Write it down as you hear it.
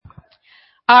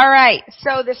All right.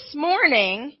 So this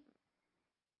morning,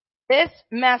 this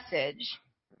message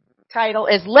title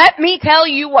is Let Me Tell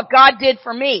You What God Did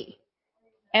for Me.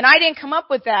 And I didn't come up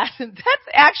with that. That's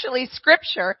actually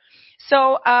scripture.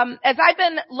 So as I've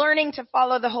been learning to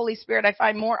follow the Holy Spirit, I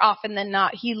find more often than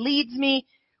not, He leads me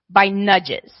by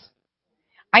nudges.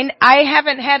 I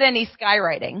haven't had any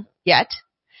skywriting yet.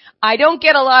 I don't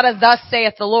get a lot of thus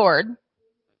saith the Lord.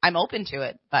 I'm open to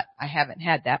it, but I haven't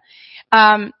had that.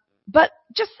 But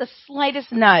just the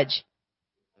slightest nudge.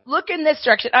 Look in this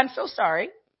direction. I'm so sorry.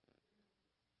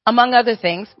 Among other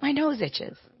things, my nose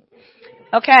itches.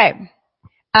 Okay.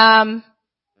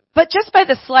 But just by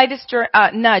the slightest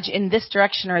nudge in this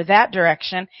direction or that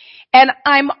direction, and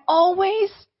I'm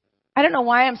always, I don't know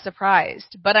why I'm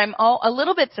surprised, but I'm a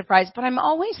little bit surprised, but I'm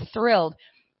always thrilled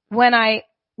when I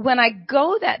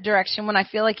go that direction, when I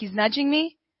feel like He's nudging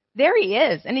me. There He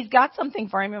is, and He's got something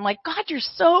for me. I'm like, God, you're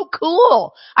so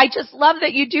cool. I just love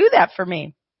that you do that for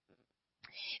me.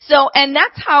 So, and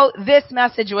that's how this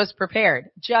message was prepared.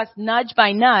 Just nudge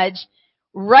by nudge,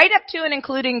 right up to and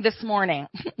including this morning.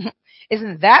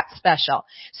 Isn't that special?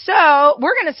 So,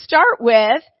 we're going to start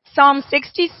with Psalm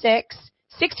 66,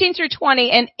 16 through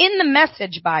 20, and in the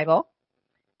Message Bible.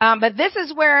 But this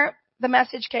is where the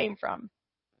message came from.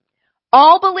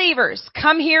 All believers,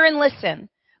 come here and listen.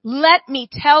 Let me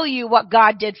tell you what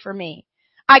God did for me.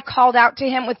 I called out to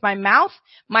Him with my mouth.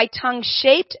 My tongue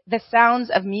shaped the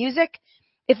sounds of music.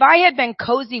 If I had been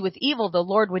cozy with evil, the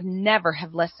Lord would never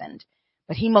have listened.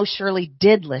 But He most surely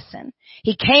did listen.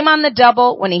 He came on the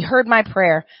double when He heard my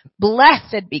prayer.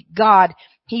 Blessed be God.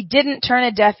 He didn't turn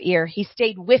a deaf ear. He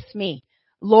stayed with me,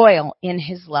 loyal in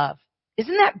His love.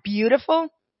 Isn't that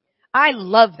beautiful? I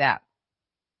love that.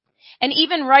 And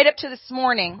even right up to this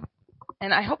morning,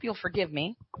 and I hope you'll forgive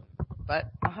me, but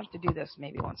I'll have to do this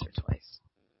maybe once or twice.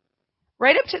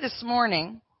 Right up to this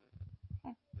morning,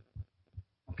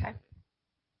 okay,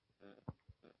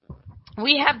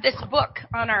 we have this book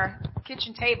on our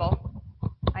kitchen table.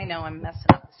 I know I'm messing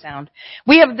up the sound.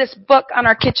 We have this book on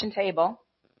our kitchen table.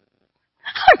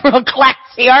 I'm real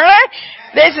classy, aren't I?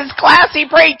 This is classy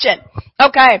preaching.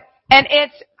 Okay, and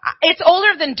it's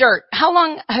older than dirt. How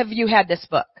long have you had this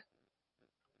book?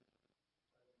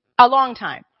 A long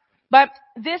time. But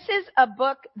this is a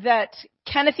book that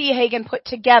Kenneth E. Hagin put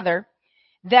together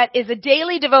that is a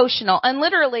daily devotional. And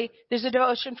literally, there's a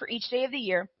devotion for each day of the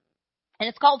year. And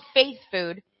it's called Faith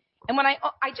Food. And when I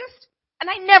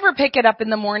never pick it up in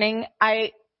the morning.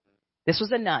 This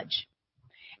was a nudge.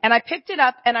 And I picked it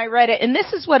up and I read it. And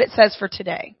this is what it says for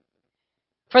today.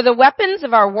 For the weapons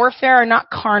of our warfare are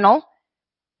not carnal.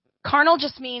 Carnal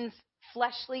just means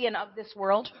fleshly and of this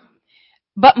world.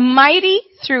 But mighty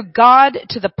through God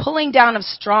to the pulling down of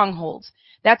strongholds.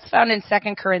 That's found in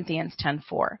 2 Corinthians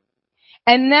 10:4.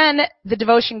 And then the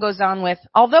devotion goes on with,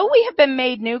 although we have been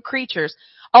made new creatures,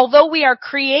 although we are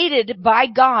created by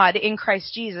God in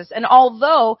Christ Jesus, and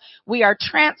although we are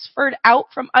transferred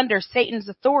out from under Satan's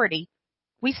authority,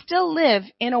 we still live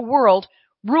in a world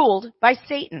ruled by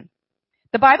Satan.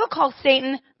 The Bible calls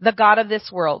Satan the god of this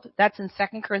world. That's in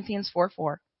 2 Corinthians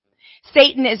 4:4.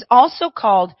 Satan is also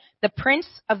called the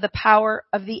prince of the power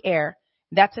of the air.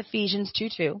 That's Ephesians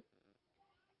 2:2.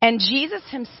 And Jesus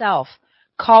Himself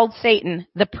called Satan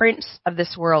the prince of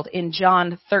this world in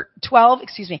John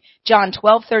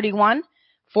 12:31,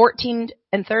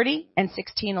 14:30, and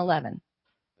 16:11.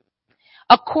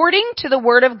 According to the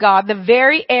Word of God, the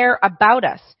very air about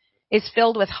us is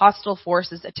filled with hostile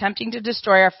forces attempting to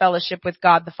destroy our fellowship with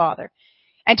God the Father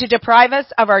and to deprive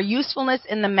us of our usefulness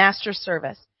in the Master's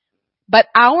service. But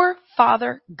our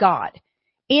Father God,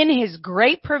 in His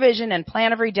great provision and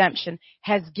plan of redemption,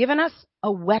 has given us a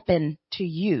weapon to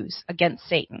use against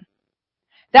Satan.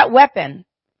 That weapon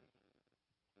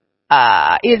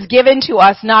is given to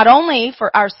us not only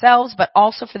for ourselves, but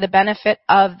also for the benefit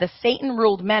of the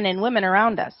Satan-ruled men and women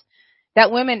around us.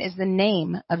 That women is the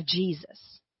name of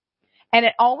Jesus. And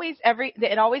it always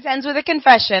ends with a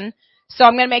confession, so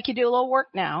I'm going to make you do a little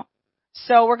work now.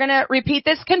 So we're going to repeat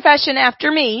this confession after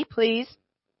me, please.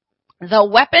 The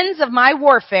weapons of my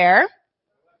warfare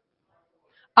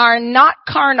are not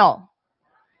carnal,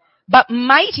 but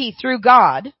mighty through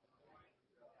God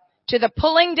to the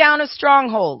pulling down of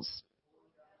strongholds.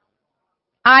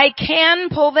 I can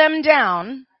pull them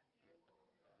down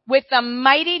with the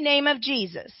mighty name of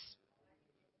Jesus.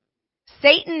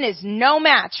 Satan is no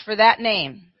match for that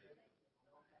name.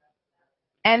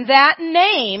 And that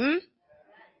name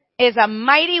is a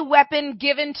mighty weapon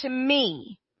given to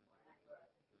me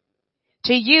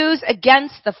to use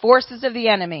against the forces of the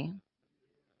enemy.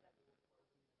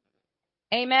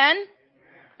 Amen?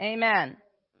 Amen.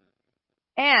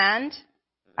 And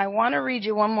I want to read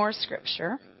you one more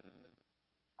scripture.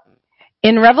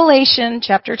 In Revelation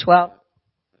chapter 12,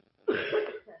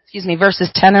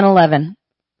 verses 10 and 11.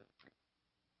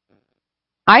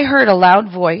 I heard a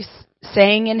loud voice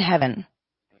saying in heaven,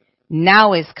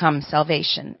 "Now is come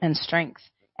salvation and strength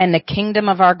and the kingdom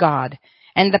of our God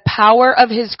and the power of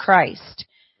his Christ.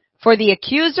 For the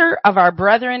accuser of our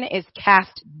brethren is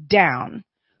cast down."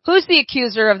 Who's the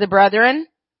accuser of the brethren?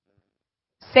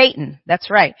 Satan. That's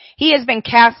right. He has been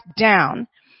cast down,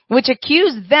 which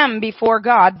accused them before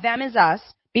God, them is us,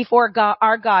 before God,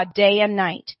 our God, day and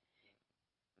night.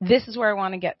 This is where I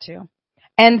want to get to.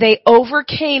 And they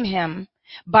overcame him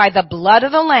by the blood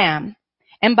of the Lamb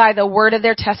and by the word of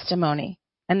their testimony,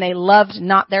 and they loved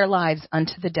not their lives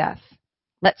unto the death.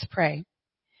 Let's pray.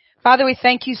 Father, we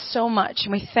thank you so much,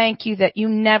 and we thank you that you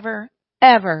never,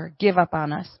 ever give up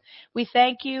on us. We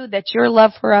thank you that your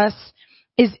love for us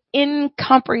is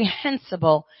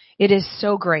incomprehensible. It is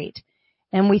so great.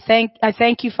 And I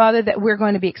thank you, Father, that we're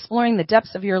going to be exploring the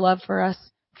depths of your love for us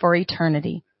for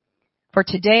eternity. For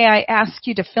today, I ask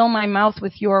you to fill my mouth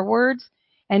with your words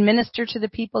and minister to the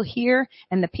people here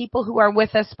and the people who are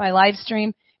with us by live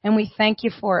stream. And we thank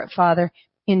you for it, Father,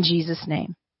 in Jesus'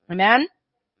 name. Amen?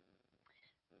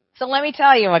 So let me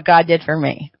tell you what God did for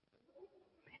me.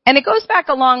 And it goes back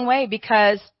a long way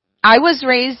because I was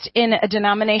raised in a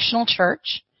denominational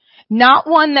church, not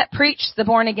one that preached the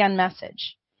born again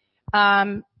message.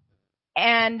 But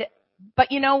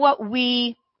you know what?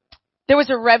 There was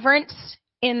a reverence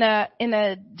in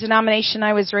the denomination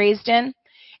I was raised in,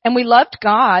 and we loved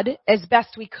God as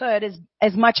best we could,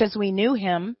 as much as we knew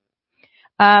him.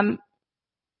 But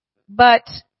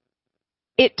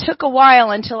it took a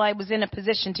while until I was in a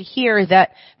position to hear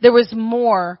that there was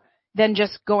more than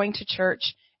just going to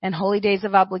church and holy days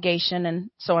of obligation and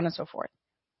so on and so forth.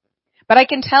 But I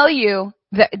can tell you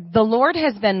that the Lord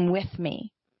has been with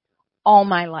me all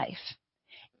my life,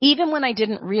 even when I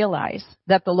didn't realize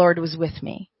that the Lord was with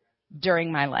me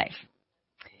during my life.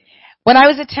 When I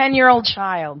was a 10-year-old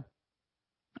child,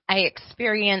 I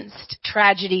experienced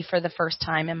tragedy for the first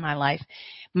time in my life.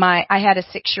 I had a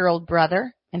 6-year-old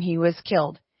brother, and he was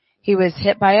killed. He was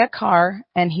hit by a car,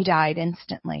 and he died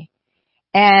instantly.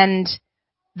 And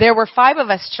there were 5 of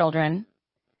us children,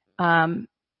 and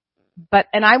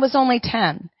I was only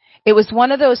 10. It was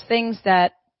one of those things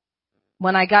that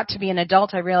when I got to be an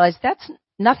adult, I realized that's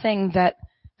nothing that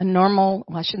I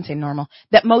shouldn't say normal,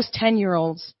 that most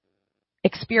 10-year-olds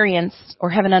experience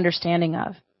or have an understanding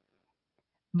of.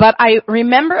 But I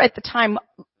remember at the time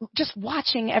just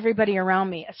watching everybody around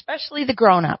me, especially the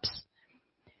grown-ups.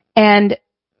 And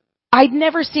I'd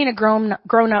never seen a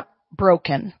grown-up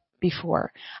broken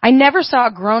before. I never saw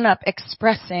a grown-up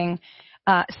expressing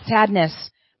sadness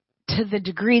to the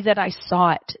degree that I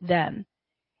saw it then.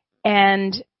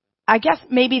 And I guess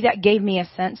maybe that gave me a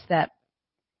sense that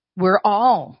we're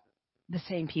all the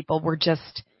same people. We're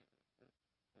just,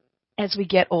 as we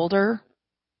get older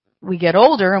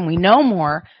and we know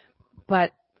more.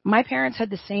 But my parents had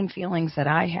the same feelings that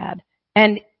I had,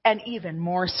 and even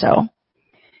more so.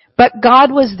 But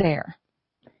God was there.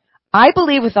 I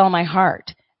believe with all my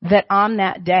heart that on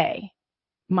that day,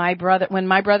 when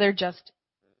my brother just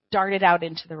darted out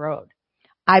into the road,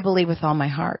 I believe with all my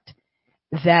heart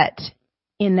that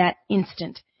in that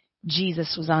instant,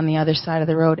 Jesus was on the other side of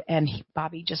the road, and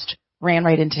Bobby just ran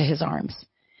right into his arms.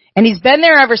 And he's been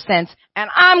there ever since, and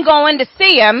I'm going to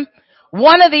see him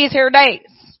one of these here days.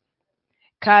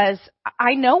 Because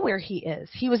I know where he is.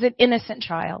 He was an innocent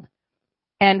child.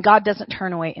 And God doesn't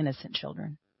turn away innocent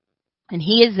children. And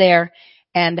he is there,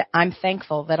 and I'm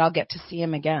thankful that I'll get to see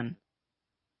him again.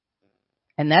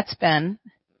 And that's been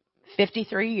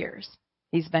 53 years.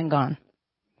 He's been gone.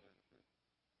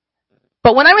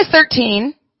 But when I was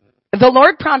 13, the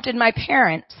Lord prompted my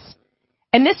parents,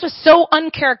 and this was so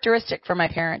uncharacteristic for my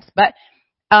parents, but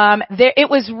it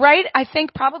was right, I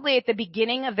think, probably at the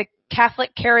beginning of the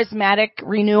Catholic Charismatic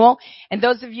Renewal. And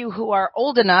those of you who are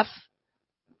old enough,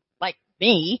 like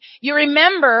me, you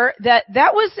remember that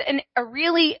was a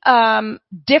really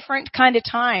different kind of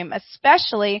time,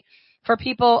 especially for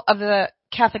people of the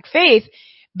Catholic faith,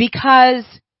 because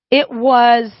it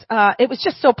was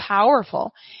just so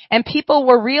powerful. And people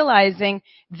were realizing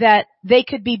that they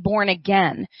could be born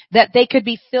again, that they could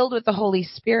be filled with the Holy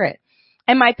Spirit.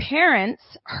 And my parents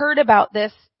heard about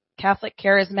this Catholic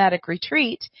Charismatic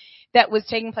retreat that was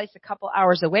taking place a couple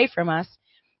hours away from us,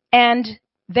 and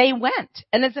they went.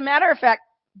 And as a matter of fact,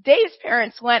 Dave's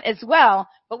parents went as well,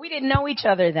 but we didn't know each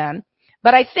other then.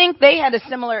 But I think they had a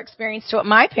similar experience to what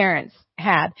my parents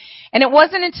had. And it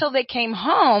wasn't until they came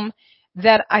home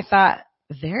that I thought,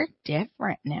 they're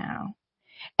different now.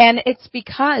 And it's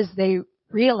because they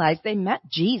realize they met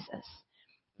Jesus.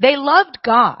 They loved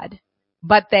God,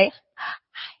 but they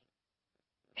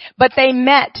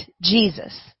met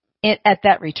Jesus at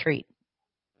that retreat.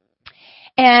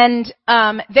 And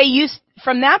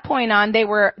from that point on,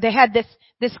 they had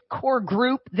this core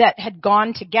group that had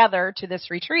gone together to this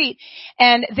retreat,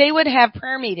 and they would have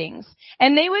prayer meetings,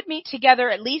 and they would meet together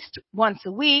at least once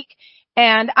a week.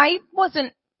 And I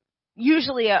wasn't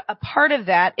usually a part of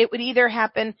that. It would either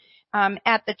happen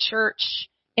at the church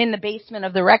in the basement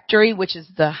of the rectory, which is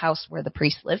the house where the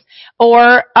priest lives,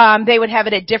 or they would have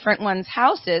it at different ones'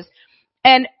 houses.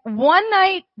 And one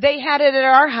night they had it at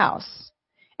our house.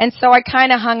 And so I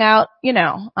kind of hung out,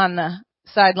 on the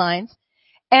sidelines.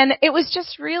 And it was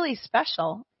just really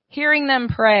special hearing them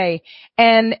pray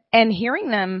and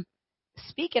hearing them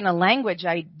speak in a language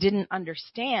I didn't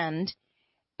understand.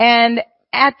 And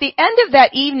at the end of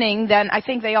that evening, then I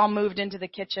think they all moved into the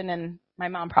kitchen, and my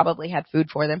mom probably had food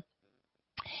for them.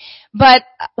 But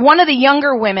one of the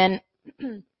younger women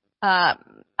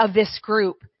of this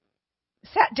group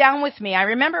sat down with me. I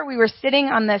remember we were sitting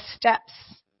on the steps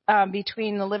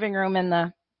between the living room and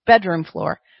the bedroom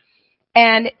floor.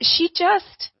 And she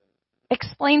just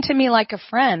explained to me like a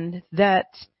friend that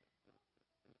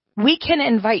we can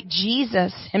invite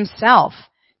Jesus himself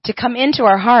to come into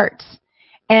our hearts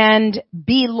and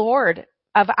be Lord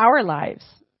of our lives,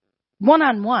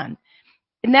 one-on-one.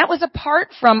 And that was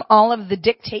apart from all of the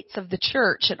dictates of the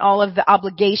church and all of the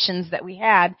obligations that we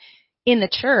had in the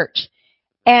church.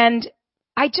 And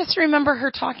I just remember her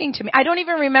talking to me. I don't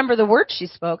even remember the words she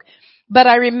spoke, but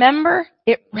I remember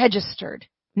it registered,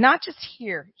 not just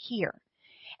here.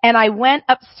 And I went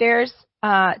upstairs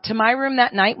to my room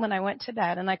that night when I went to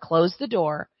bed, and I closed the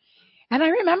door. And I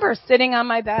remember sitting on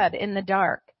my bed in the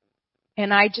dark,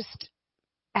 and I just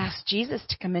asked Jesus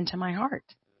to come into my heart.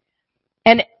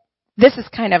 And this is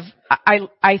kind of,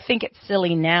 I think it's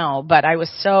silly now, but I was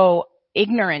so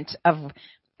ignorant of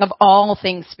all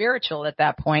things spiritual at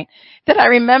that point that I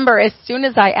remember as soon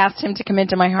as I asked him to come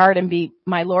into my heart and be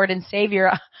my Lord and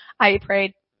Savior, I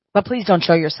prayed, but please don't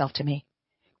show yourself to me,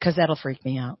 because that'll freak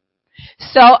me out.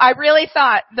 So I really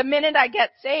thought the minute I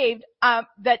get saved,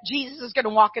 that Jesus is going to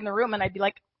walk in the room, and I'd be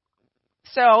like,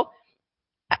 so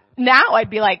now I'd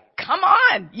be like, come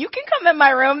on, you can come in my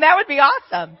room. That would be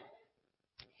awesome.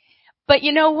 But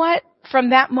you know what? From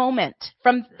that moment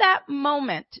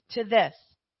to this,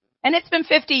 and it's been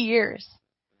 50 years,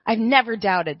 I've never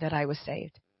doubted that I was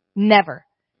saved. Never.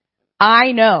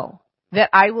 I know that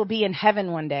I will be in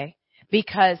heaven one day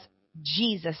because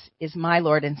Jesus is my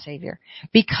Lord and Savior.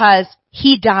 Because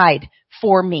he died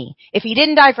for me. If he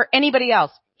didn't die for anybody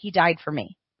else, he died for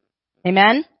me.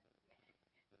 Amen?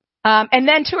 And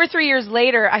then 2 or 3 years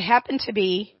later, I happened to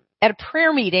be at a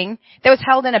prayer meeting that was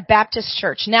held in a Baptist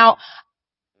church. Now,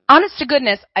 honest to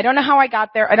goodness, I don't know how I got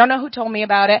there. I don't know who told me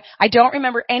about it. I don't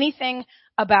remember anything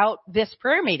about this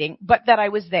prayer meeting, but that I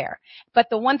was there.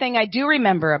 But the one thing I do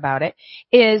remember about it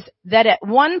is that at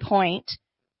one point,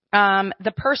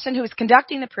 the person who was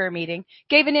conducting the prayer meeting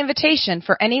gave an invitation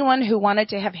for anyone who wanted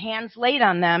to have hands laid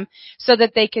on them so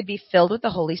that they could be filled with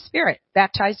the Holy Spirit,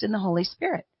 baptized in the Holy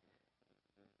Spirit.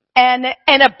 And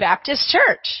a Baptist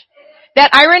church.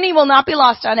 That irony will not be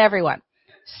lost on everyone.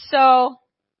 So,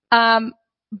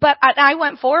 but I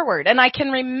went forward, and I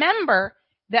can remember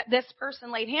that this person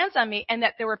laid hands on me and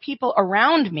that there were people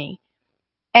around me.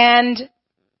 And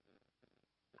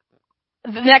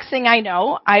the next thing I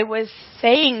know, I was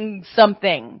saying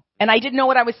something, and I didn't know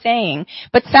what I was saying,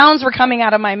 but sounds were coming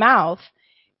out of my mouth.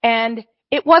 And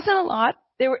it wasn't a lot.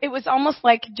 It was almost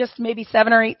like just maybe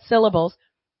 7 or 8 syllables,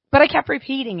 but I kept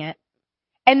repeating it.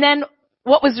 And then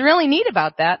what was really neat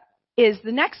about that is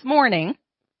the next morning,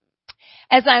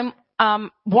 as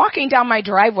I'm walking down my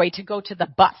driveway to go to the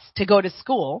bus, to go to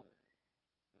school,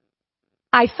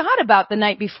 I thought about the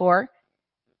night before,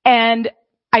 and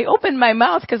I opened my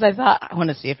mouth because I thought, I want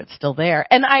to see if it's still there.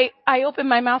 And I opened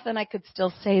my mouth, and I could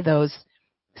still say those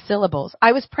syllables.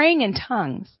 I was praying in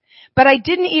tongues, but I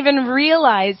didn't even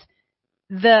realize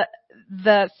the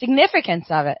significance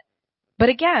of it. But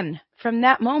again, from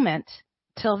that moment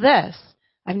till this,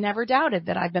 I've never doubted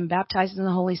that I've been baptized in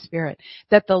the Holy Spirit,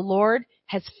 that the Lord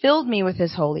has filled me with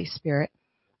his Holy Spirit,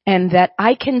 and that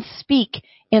I can speak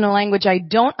in a language I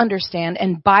don't understand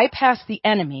and bypass the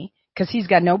enemy, because he's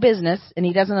got no business and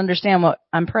he doesn't understand what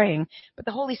I'm praying, but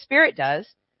the Holy Spirit does.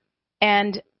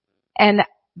 And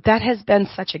that has been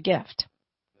such a gift.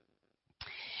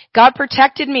 God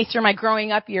protected me through my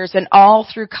growing up years and all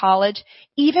through college,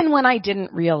 even when I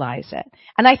didn't realize it.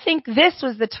 And I think this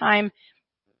was the time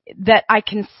that I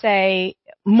can say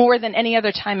more than any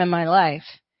other time in my life,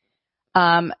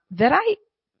 that I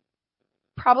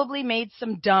probably made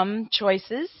some dumb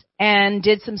choices and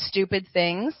did some stupid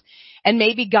things and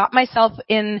maybe got myself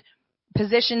in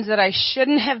positions that I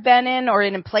shouldn't have been in or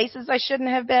in places I shouldn't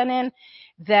have been in,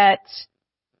 that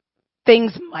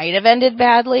things might have ended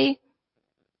badly.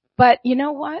 But you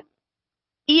know what?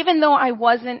 Even though I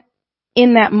wasn't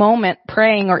in that moment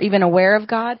praying or even aware of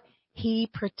God, He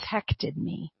protected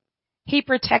me. He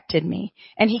protected me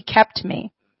and He kept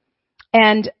me.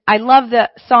 And I love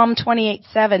that Psalm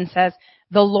 28:7 says,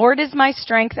 "The Lord is my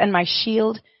strength and my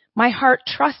shield. My heart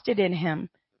trusted in Him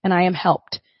and I am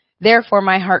helped. Therefore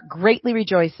my heart greatly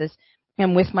rejoices,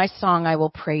 and with my song I will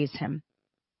praise Him."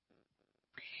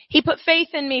 He put faith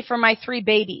in me for my 3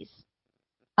 babies.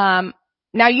 Now,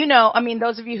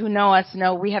 those of you who know us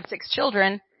know we have 6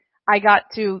 children. I got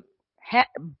to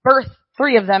birth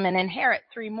 3 of them and inherit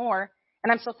 3 more.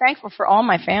 And I'm so thankful for all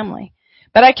my family.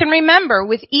 But I can remember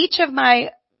with each of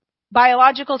my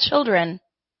biological children,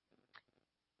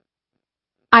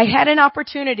 I had an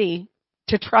opportunity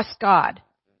to trust God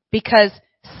because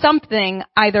something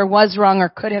either was wrong or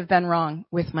could have been wrong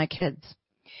with my kids.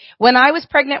 When I was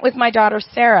pregnant with my daughter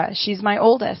Sarah, she's my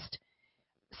oldest,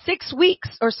 6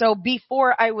 weeks or so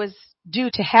before I was due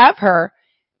to have her,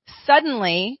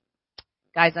 suddenly,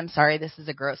 guys, I'm sorry, this is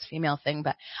a gross female thing,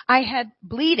 but I had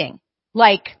bleeding,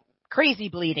 like crazy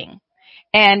bleeding.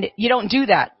 And you don't do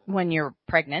that when you're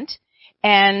pregnant.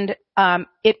 And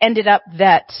it ended up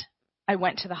that I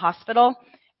went to the hospital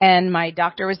and my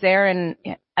doctor was there, and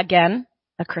again,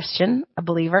 a Christian, a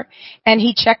believer, and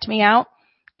he checked me out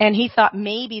and he thought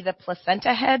maybe the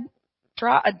placenta had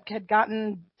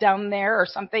gotten down there or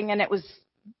something and it was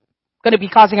going to be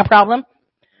causing a problem.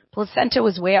 Placenta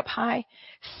was way up high.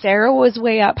 Sarah was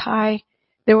way up high.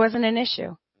 There wasn't an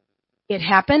issue. It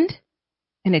happened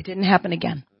and it didn't happen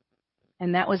again.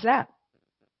 And that was that.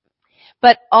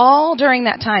 But all during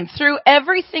that time, through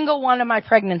every single one of my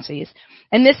pregnancies,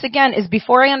 and this again is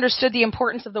before I understood the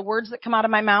importance of the words that come out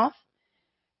of my mouth,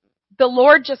 the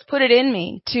Lord just put it in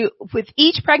me to, with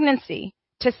each pregnancy,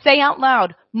 to say out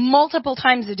loud multiple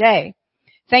times a day,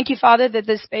 "Thank you, Father, that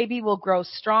this baby will grow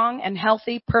strong and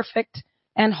healthy, perfect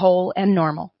and whole and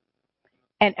normal."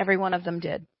 And every one of them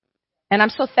did. And I'm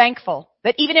so thankful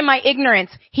that even in my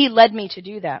ignorance, He led me to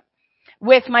do that.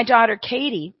 With my daughter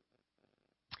Katie,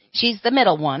 she's the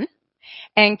middle one.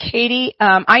 And Katie,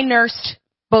 I nursed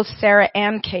both Sarah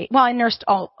and Kate. Well, I nursed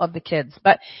all of the kids.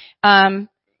 But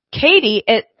Katie,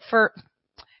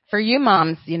 for you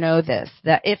moms, you know this,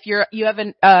 that if you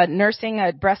have nursing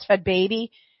a breastfed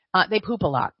baby, they poop a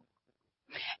lot.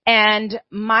 And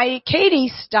my Katie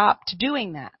stopped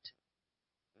doing that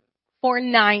for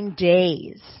 9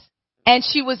 days. And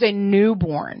she was a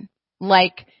newborn,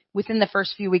 like within the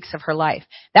first few weeks of her life.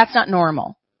 That's not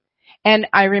normal. And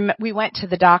we went to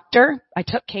the doctor. I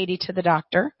took Katie to the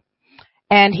doctor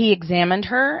and he examined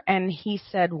her and he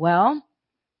said, "Well,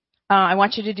 I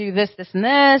want you to do this, this, and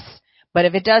this. But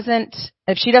if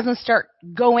she doesn't start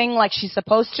going like she's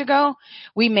supposed to go,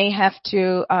 we may have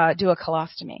to do a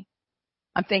colostomy."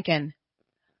 I'm thinking,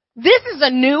 this is a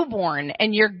newborn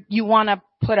and you want to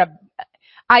put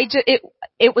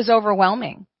it was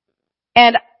overwhelming.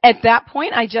 And at that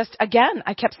point, I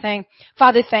kept saying,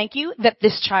 "Father, thank you that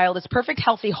this child is perfect,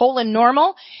 healthy, whole, and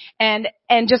normal," and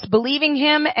just believing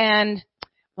Him. And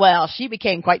well, she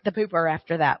became quite the pooper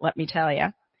after that, let me tell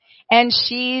you. And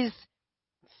she's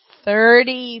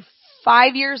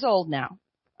 35 years old now.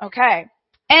 Okay.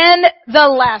 And the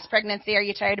last pregnancy. Are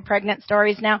you tired of pregnant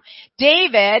stories now?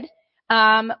 David,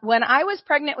 when I was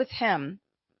pregnant with him,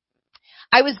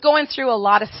 I was going through a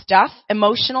lot of stuff,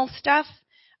 emotional stuff,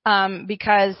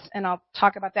 because, and I'll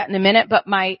talk about that in a minute, but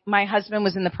my husband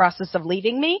was in the process of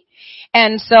leaving me.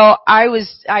 And so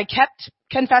I kept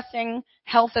confessing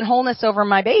health and wholeness over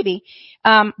my baby.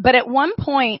 But at one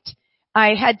point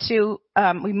I had to,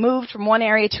 we moved from one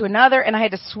area to another and I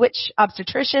had to switch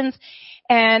obstetricians.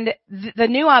 And the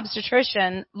new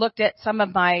obstetrician looked at some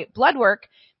of my blood work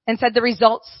and said the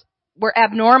results were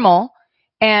abnormal.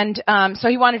 And so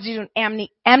he wanted to do an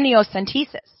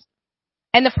amniocentesis.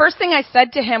 And the first thing I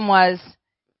said to him was,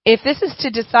 "If this is to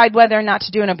decide whether or not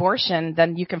to do an abortion,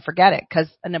 then you can forget it, because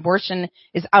an abortion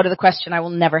is out of the question. I will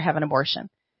never have an abortion."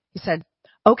 He said,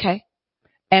 "Okay."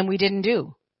 And we didn't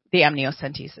do the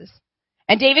amniocentesis.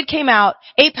 And David came out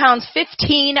 8 pounds,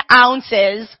 15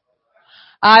 ounces,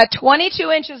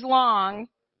 22 inches long,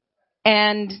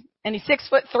 and he's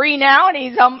 6'3" now, and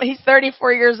he's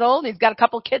 34 years old. He's got a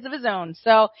couple kids of his own.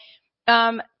 So,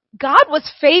 God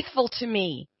was faithful to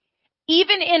me,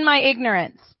 even in my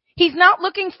ignorance. He's not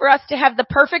looking for us to have the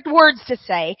perfect words to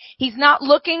say. He's not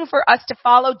looking for us to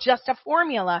follow just a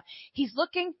formula. He's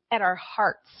looking at our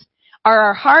hearts. Are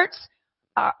our hearts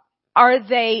Are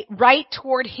they right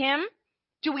toward Him?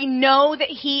 Do we know that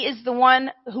He is the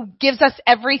one who gives us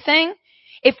everything?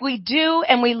 If we do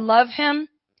and we love Him,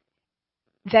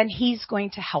 then He's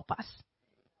going to help us.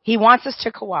 He wants us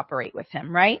to cooperate with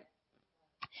Him, right?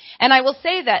 And I will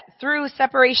say that through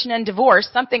separation and divorce,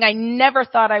 something I never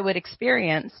thought I would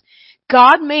experience,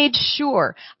 God made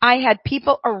sure I had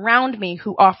people around me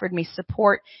who offered me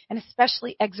support and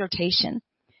especially exhortation.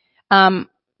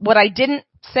 What I didn't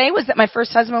say was that my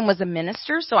first husband was a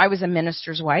minister, so I was a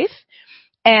minister's wife.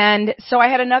 And so I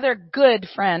had another good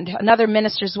friend, another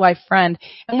minister's wife friend,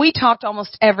 and we talked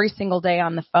almost every single day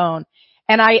on the phone.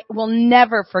 And I will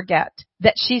never forget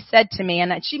that she said to me,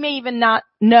 and she may even not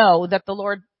know that the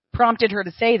Lord prompted her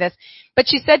to say this, but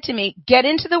she said to me, get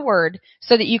into the Word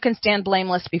so that you can stand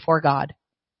blameless before God.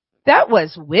 That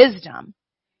was wisdom.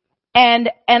 And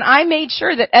I made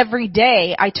sure that every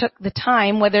day I took the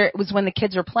time, whether it was when the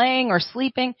kids were playing or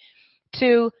sleeping,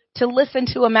 to listen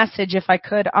to a message if I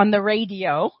could on the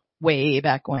radio, way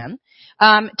back when,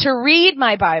 to read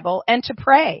my Bible and to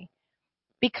pray.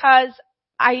 Because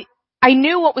I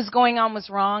knew what was going on was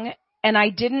wrong, and I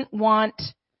didn't want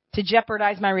to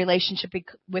jeopardize my relationship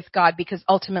with God, because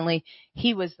ultimately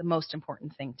He was the most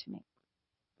important thing to me.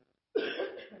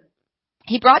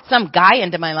 He brought some guy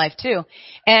into my life too,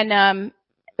 and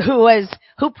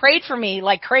who prayed for me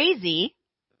like crazy,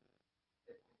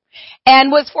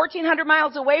 and was 1,400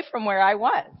 miles away from where I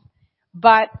was.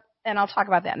 And I'll talk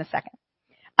about that in a second.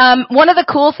 One of the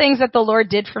cool things that the Lord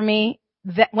did for me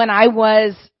that when I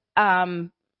was,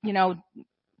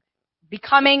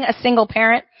 becoming a single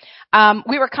parent,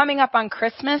 we were coming up on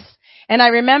Christmas, and I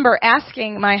remember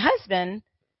asking my husband,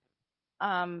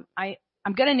 I'm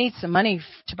going to need some money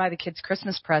to buy the kids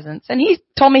Christmas presents. And he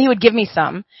told me he would give me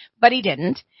some, but he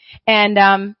didn't.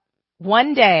 And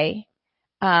one day,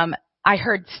 I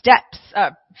heard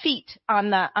feet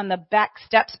on the back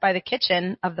steps by the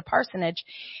kitchen of the parsonage,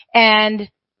 and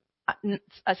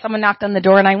someone knocked on the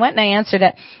door, and I went and I answered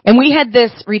it. And we had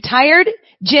this retired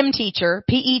gym teacher,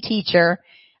 PE teacher,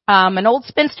 an old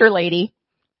spinster lady,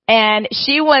 and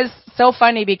she was so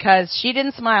funny because she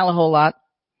didn't smile a whole lot,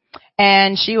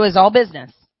 and she was all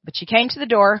business. But she came to the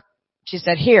door, she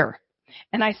said, "Here."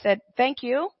 And I said, "Thank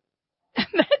you." And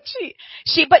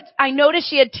then but I noticed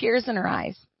she had tears in her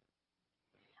eyes.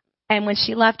 And when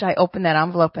she left, I opened that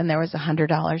envelope and there was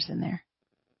 $100 in there.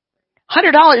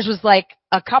 $100 was like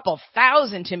a couple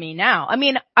thousand to me now. I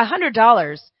mean,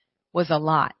 $100 was a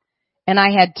lot. And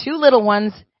I had 2 little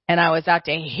ones, and I was out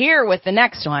to here with the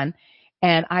next one,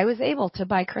 and I was able to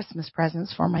buy Christmas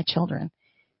presents for my children.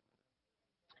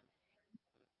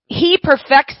 He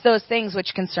perfects those things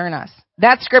which concern us.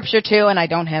 That's scripture too, and I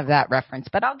don't have that reference,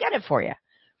 but I'll get it for you.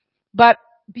 But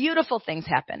beautiful things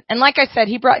happen. And like I said,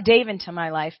 He brought Dave into my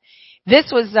life. This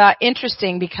was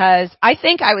interesting because I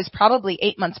think I was probably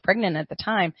 8 months pregnant at the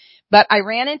time, but I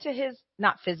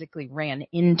not physically ran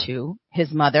into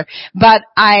his mother, but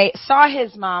I saw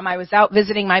his mom. I was out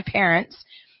visiting my parents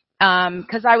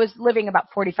because I was living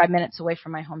about 45 minutes away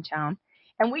from my hometown,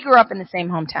 and we grew up in the same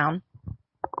hometown.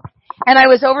 And I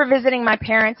was over visiting my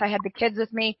parents. I had the kids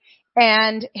with me,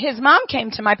 and his mom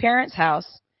came to my parents' house,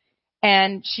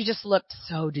 and she just looked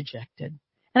so dejected.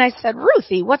 And I said,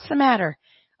 "Ruthie, what's the matter?"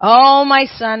 "Oh, my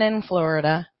son in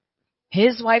Florida.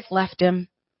 His wife left him,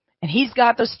 and he's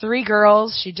got those 3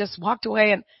 girls. She just walked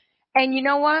away." And you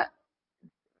know what?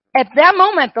 At that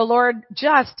moment, the Lord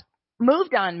just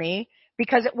moved on me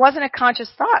because it wasn't a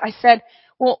conscious thought. I said,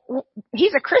 "Well,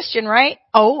 he's a Christian, right?"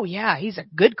 "Oh, yeah, he's a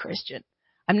good Christian."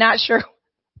 I'm not sure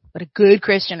what a good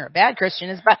Christian or a bad Christian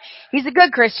is, but he's a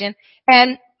good Christian.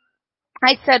 And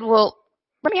I said, "Well,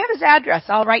 let me have his address.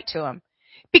 I'll write to him."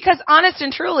 Because honest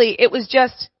and truly, it was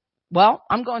just, well,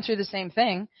 I'm going through the same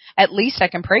thing. At least I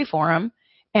can pray for him.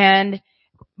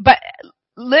 But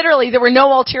literally, there were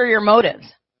no ulterior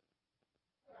motives.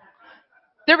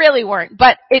 There really weren't,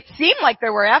 but it seemed like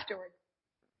there were afterwards.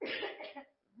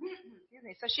 Excuse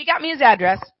me. So she got me his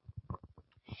address,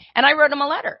 and I wrote him a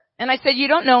letter. And I said, "You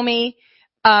don't know me,"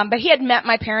 but he had met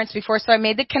my parents before, so I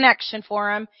made the connection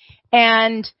for him.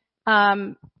 And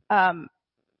I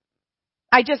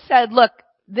just said, "Look,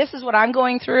 this is what I'm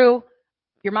going through.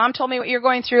 Your mom told me what you're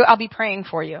going through. I'll be praying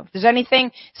for you. If there's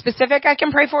anything specific I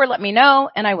can pray for, let me know,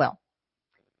 and I will."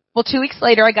 Well, 2 weeks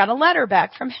later, I got a letter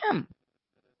back from him.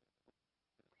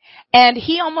 And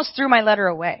he almost threw my letter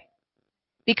away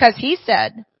because he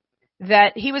said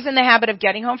that he was in the habit of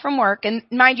getting home from work. And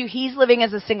mind you, he's living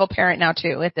as a single parent now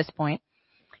too at this point.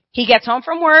 He gets home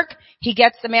from work, he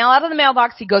gets the mail out of the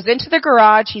mailbox, he goes into the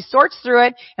garage, he sorts through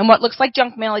it, and what looks like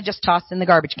junk mail he just tossed in the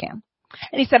garbage can.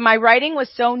 And he said my writing was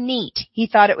so neat, he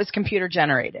thought it was computer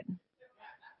generated.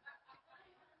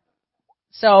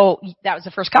 So that was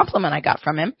the first compliment I got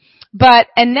from him.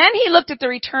 And then he looked at the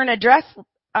return address,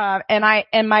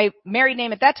 and my married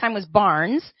name at that time was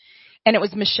Barnes, and it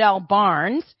was Michelle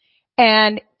Barnes.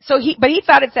 And so he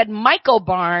thought it said Michael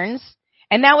Barnes,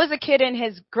 and that was a kid in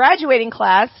his graduating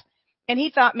class, and he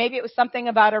thought maybe it was something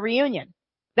about a reunion.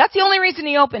 That's the only reason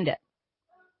he opened it.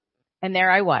 And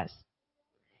there I was.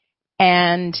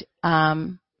 And,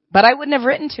 but I wouldn't have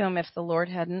written to him if the Lord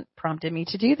hadn't prompted me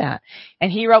to do that.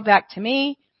 And he wrote back to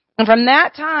me. And from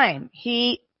that time,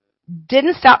 he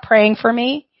didn't stop praying for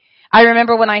me. I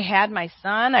remember when I had my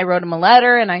son, I wrote him a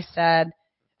letter and I said,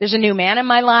 there's a new man in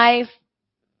my life.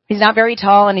 He's not very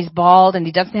tall and he's bald and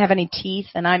he doesn't have any teeth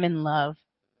and I'm in love.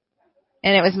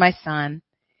 And it was my son.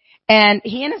 And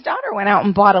he and his daughter went out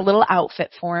and bought a little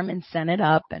outfit for him and sent it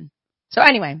up. And so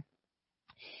anyway,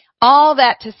 all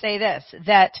that to say this,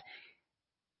 that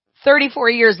 34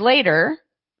 years later,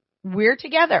 we're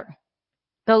together.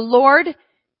 The Lord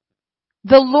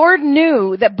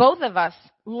knew that both of us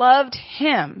loved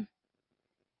him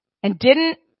and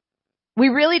we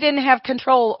really didn't have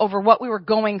control over what we were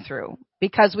going through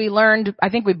because we learned, I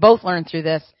think we both learned through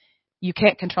this, you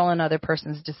can't control another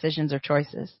person's decisions or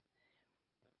choices.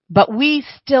 But we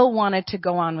still wanted to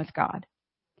go on with God.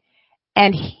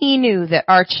 And he knew that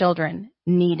our children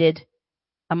needed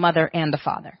a mother and a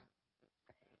father.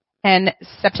 And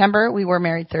September, we were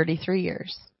married 33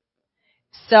 years.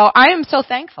 So I am so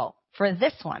thankful for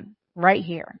this one right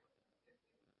here.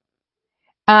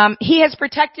 He has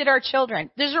protected our children.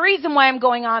 There's a reason why I'm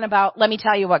going on about, let me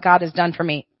tell you what God has done for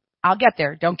me. I'll get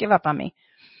there. Don't give up on me.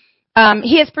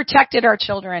 He has protected our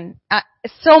children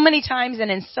so many times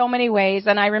and in so many ways.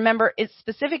 And I remember it's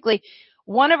specifically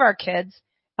one of our kids.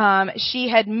 She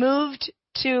had moved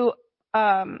to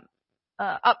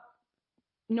up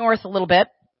north a little bit,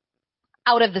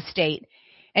 out of the state,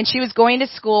 and she was going to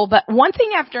school. But one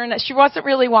thing after another, she wasn't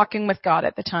really walking with God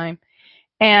at the time,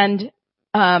 and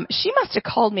she must have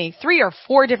called me 3 or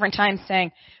 4 different times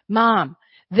saying, "Mom,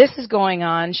 this is going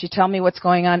on." She'd tell me what's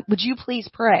going on. Would you please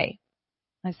pray?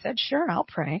 I said, sure, I'll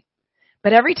pray.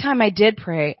 But every time I did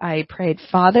pray, I prayed,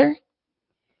 Father,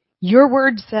 your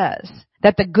word says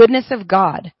that the goodness of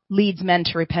God leads men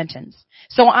to repentance.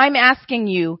 So I'm asking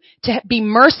you to be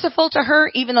merciful to her,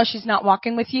 even though she's not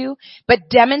walking with you, but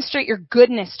demonstrate your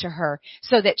goodness to her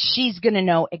so that she's going to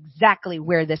know exactly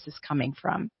where this is coming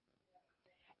from.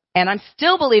 And I'm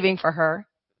still believing for her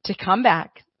to come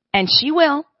back, and she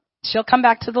will. She'll come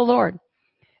back to the Lord.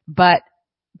 But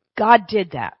God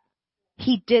did that.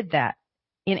 He did that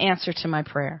in answer to my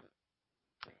prayer.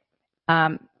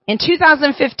 In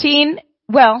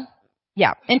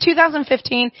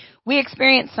 2015, we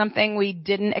experienced something we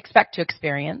didn't expect to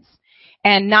experience.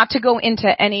 And not to go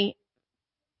into any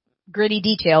gritty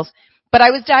details, but I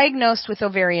was diagnosed with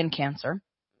ovarian cancer.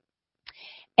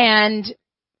 And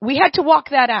we had to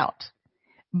walk that out.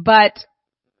 But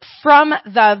from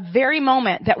the very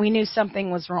moment that we knew something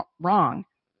was wrong,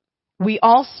 we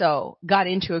also got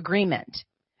into agreement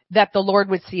that the Lord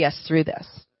would see us through this.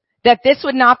 That this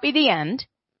would not be the end,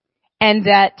 and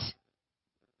that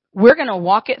we're going to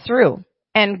walk it through.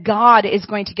 And God is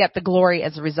going to get the glory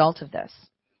as a result of this.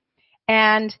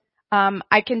 And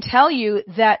I can tell you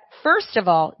that, first of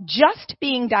all, just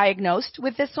being diagnosed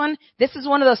with this is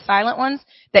one of those silent ones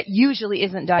that usually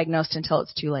isn't diagnosed until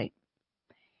it's too late.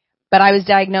 But I was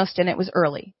diagnosed and it was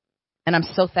early. And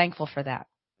I'm so thankful for that.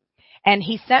 And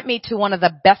he sent me to one of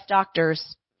the best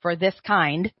doctors for this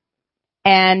kind.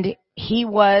 And he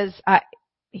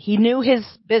knew his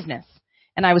business.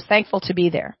 And I was thankful to be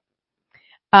there.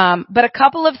 But a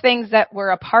couple of things that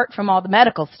were apart from all the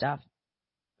medical stuff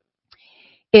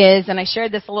is, and I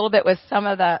shared this a little bit with some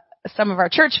of our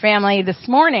church family this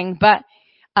morning, but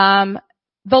the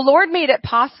Lord made it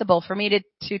possible for me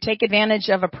to take advantage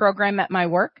of a program at my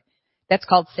work that's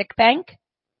called Sick Bank.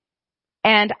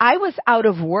 And I was out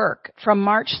of work from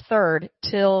March 3rd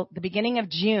till the beginning of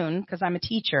June because I'm a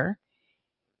teacher.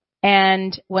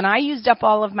 And when I used up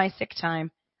all of my sick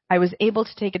time, I was able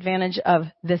to take advantage of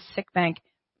this sick bank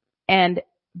and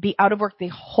be out of work the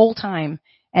whole time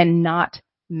and not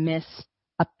miss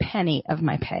a penny of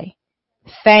my pay.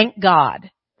 Thank God.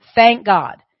 Thank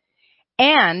God.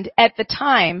 And at the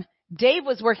time, Dave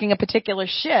was working a particular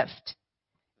shift,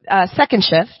 second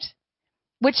shift,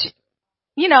 which,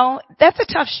 that's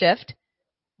a tough shift,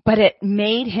 but it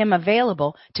made him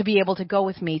available to be able to go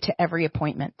with me to every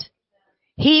appointment.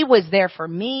 He was there for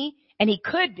me, and he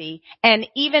could be, and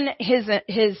even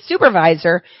his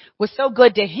supervisor was so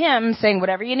good to him, saying,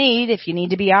 whatever you need, if you need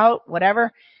to be out,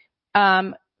 whatever.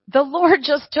 The Lord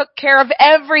just took care of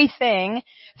everything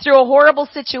through a horrible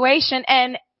situation,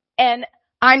 and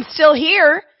I'm still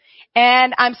here,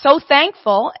 And I'm so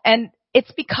thankful, and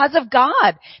it's because of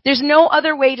God. There's no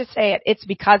other way to say it. It's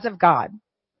because of God.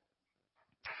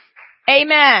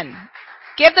 Amen.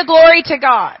 Give the glory to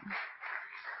God.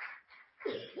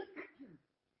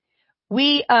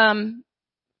 We had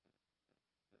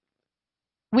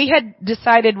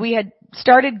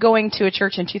started going to a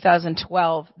church in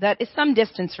 2012 that is some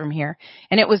distance from here,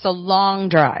 and it was a long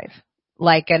drive,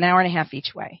 like an hour and a half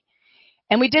each way.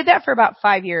 And we did that for about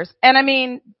 5 years. And I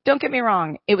mean, don't get me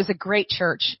wrong, it was a great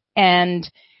church, and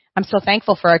I'm so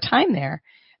thankful for our time there,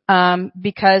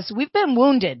 because we've been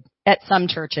wounded at some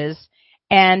churches,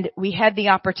 and we had the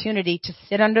opportunity to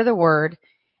sit under the Word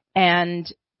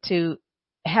and to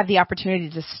have the opportunity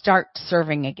to start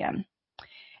serving again.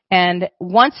 And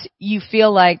once you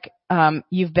feel like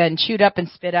you've been chewed up and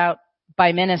spit out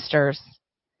by ministers,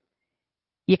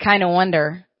 you kind of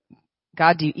wonder,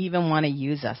 God, do you even want to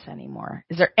use us anymore?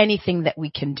 Is there anything that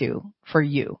we can do for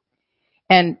you?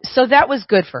 And so that was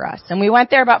good for us. And we went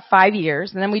there about 5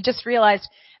 years, and then we just realized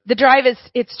the drive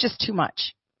it's just too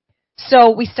much.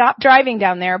 So we stopped driving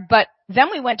down there, but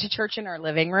then we went to church in our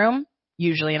living room,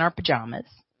 usually in our pajamas.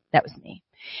 That was me.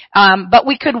 But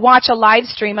we could watch a live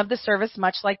stream of the service,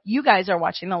 much like you guys are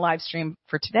watching the live stream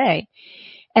for today.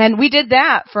 And we did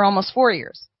that for almost 4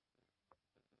 years.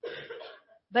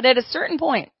 But at a certain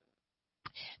point,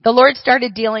 the Lord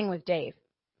started dealing with Dave.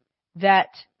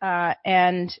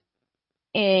 And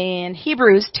in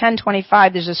Hebrews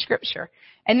 10:25, there's a scripture.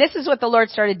 And this is what the Lord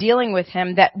started dealing with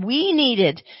him, that we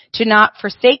needed to not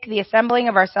forsake the assembling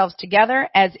of ourselves together,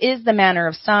 as is the manner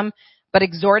of some, but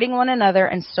exhorting one another,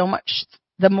 and so much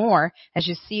the more as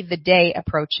you see the day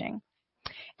approaching.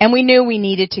 And we knew we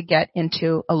needed to get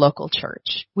into a local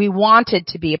church. We wanted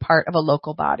to be a part of a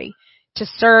local body, to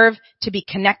serve, to be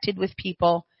connected with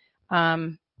people.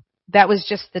 That was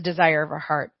just the desire of our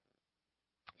heart.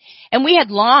 And we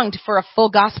had longed for a full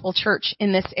gospel church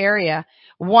in this area,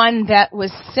 one that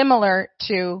was similar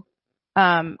to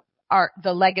the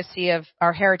legacy of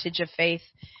our heritage of faith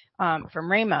from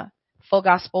Rhema, Full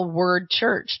Gospel Word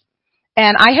Church.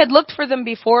 And I had looked for them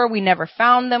before. We never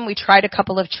found them. We tried a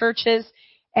couple of churches,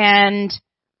 and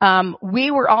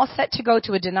we were all set to go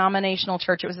to a denominational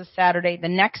church. It was a Saturday the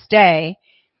next day,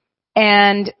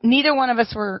 and neither one of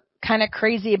us were kind of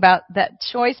crazy about that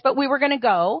choice, but we were going to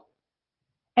go.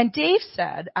 And Dave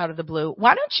said, out of the blue,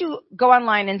 why don't you go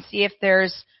online and see if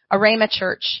there's a Rhema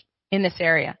church in this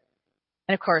area?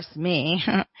 And of course, me,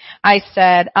 I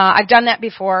said, I've done that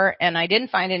before, and I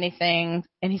didn't find anything.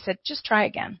 And he said, just try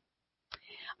again.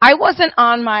 I wasn't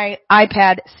on my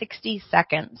iPad 60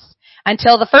 seconds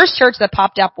until the first church that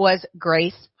popped up was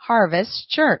Grace Harvest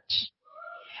Church.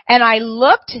 And I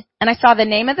looked, and I saw the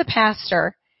name of the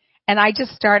pastor, and I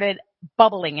just started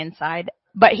bubbling inside.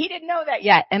 But he didn't know that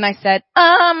yet. And I said,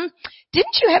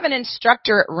 didn't you have an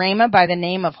instructor at Rhema by the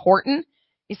name of Horton?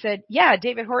 He said, yeah,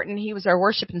 David Horton. He was our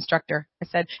worship instructor. I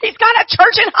said, he's got a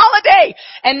church in Holiday.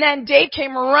 And then Dave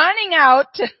came running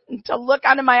out to look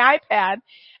onto my iPad.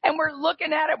 And we're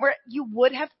looking at it where you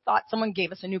would have thought someone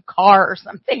gave us a new car or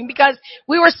something, because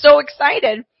we were so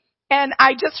excited. And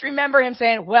I just remember him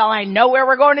saying, well, I know where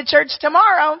we're going to church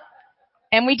tomorrow.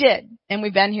 And we did. And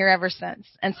we've been here ever since.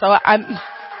 And so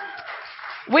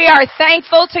we are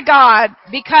thankful to God,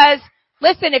 because,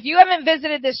 listen, if you haven't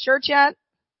visited this church yet,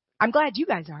 I'm glad you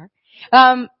guys are,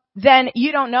 then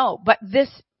you don't know. But this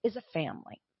is a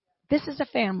family. This is a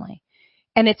family.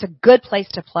 And it's a good place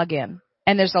to plug in.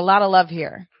 And there's a lot of love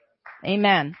here.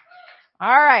 Amen. All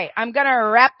right. I'm going to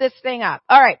wrap this thing up.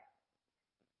 All right.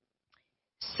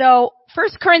 So 1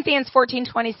 Corinthians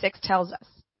 14:26 tells us,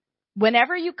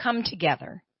 whenever you come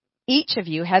together, each of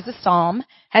you has a psalm,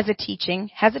 has a teaching,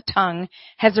 has a tongue,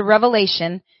 has a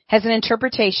revelation, has an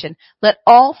interpretation. Let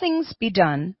all things be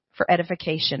done for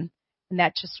edification. And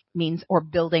that just means, or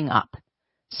building up.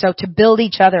 So to build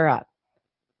each other up.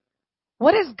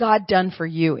 What has God done for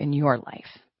you in your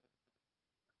life?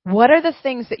 What are the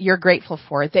things that you're grateful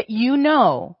for, that you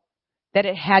know that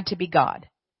it had to be God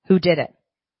who did it?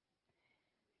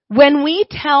 When we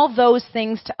tell those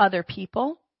things to other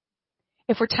people,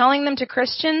 if we're telling them to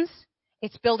Christians,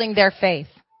 it's building their faith.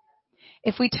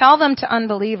 If we tell them to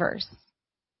unbelievers,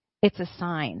 it's a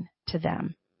sign to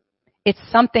them. It's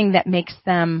something that makes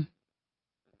them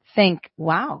think,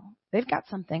 wow, they've got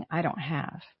something I don't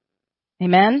have.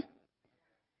 Amen?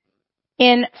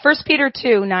 In 1 Peter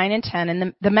 2:9 and 10,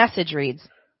 and the message reads,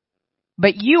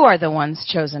 but you are the ones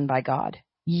chosen by God,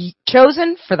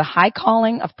 chosen for the high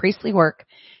calling of priestly work,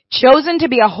 chosen to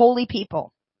be a holy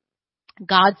people,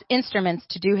 God's instruments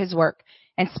to do his work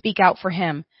and speak out for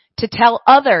him, to tell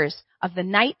others of the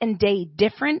night and day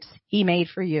difference he made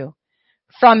for you.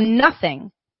 From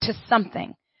nothing to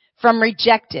something, from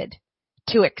rejected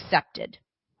to accepted.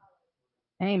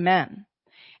 Amen.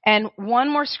 And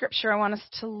one more scripture I want us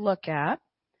to look at,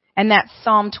 and that's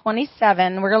Psalm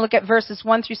 27. We're going to look at verses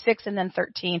 1 through 6 and then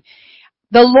 13.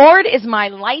 The Lord is my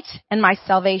light and my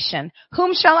salvation.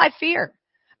 Whom shall I fear?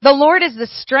 The Lord is the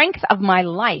strength of my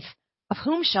life. Of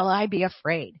whom shall I be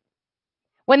afraid?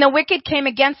 When the wicked came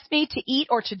against me to eat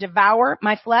or to devour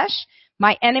my flesh,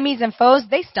 my enemies and foes,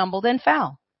 they stumbled and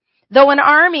fell. Though an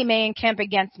army may encamp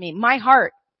against me, my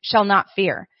heart shall not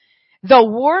fear. Though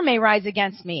war may rise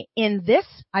against me, in this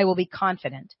I will be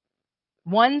confident.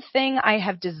 One thing I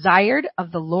have desired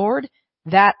of the Lord,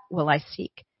 that will I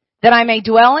seek, that I may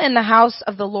dwell in the house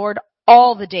of the Lord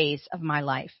all the days of my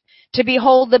life, to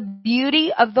behold the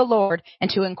beauty of the Lord and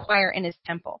to inquire in his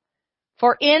temple.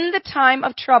 For in the time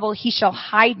of trouble he shall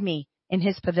hide me in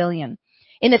his pavilion.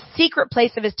 In the secret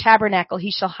place of his tabernacle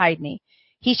he shall hide me.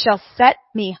 He shall set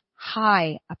me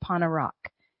high upon a rock.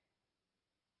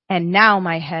 And now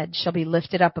my head shall be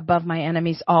lifted up above my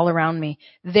enemies all around me.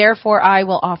 Therefore I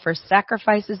will offer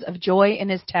sacrifices of joy in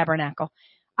his tabernacle.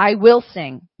 I will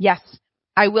sing, yes,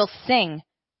 I will sing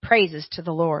praises to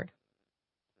the Lord.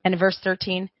 And verse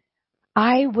 13,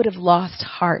 I would have lost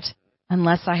heart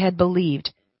unless I had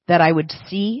believed that I would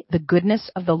see the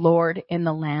goodness of the Lord in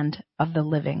the land of the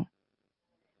living.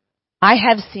 I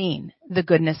have seen the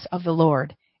goodness of the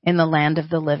Lord in the land of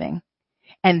the living.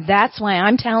 And that's why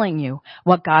I'm telling you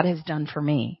what God has done for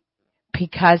me,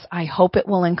 because I hope it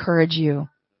will encourage you.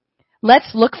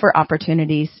 Let's look for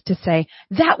opportunities to say,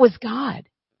 that was God.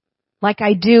 Like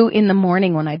I do in the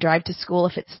morning when I drive to school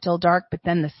if it's still dark, but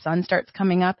then the sun starts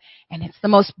coming up and it's the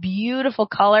most beautiful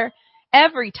color.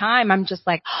 Every time I'm just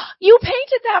like, oh, you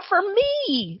painted that for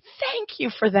me. Thank you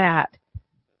for that.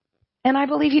 And I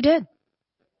believe he did.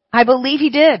 I believe he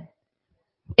did.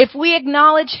 If we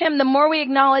acknowledge him, the more we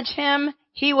acknowledge him,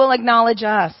 he will acknowledge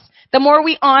us. The more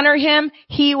we honor him,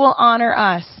 he will honor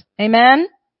us. Amen?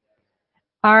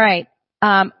 All right.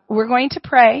 We're going to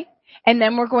pray, and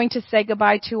then we're going to say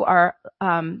goodbye to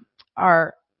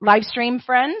our live stream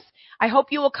friends. I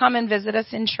hope you will come and visit us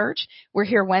in church. We're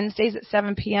here Wednesdays at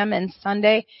 7 p.m. and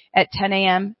Sunday at 10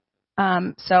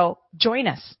 a.m. So join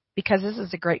us, because this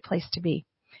is a great place to be.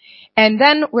 And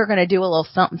then we're going to do a little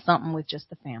something with just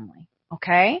the family.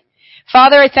 Okay?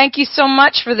 Father, I thank you so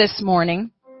much for this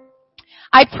morning.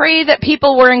 I pray that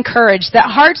people were encouraged, that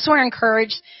hearts were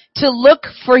encouraged to look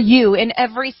for you in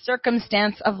every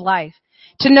circumstance of life,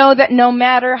 to know that no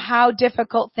matter how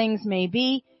difficult things may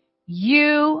be,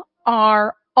 you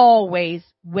are always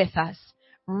with us,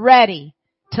 ready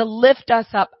to lift us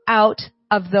up out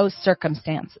of those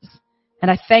circumstances.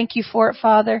 And I thank you for it,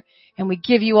 Father, and we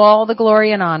give you all the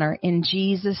glory and honor in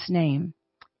Jesus' name.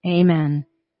 Amen.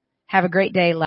 Have a great day.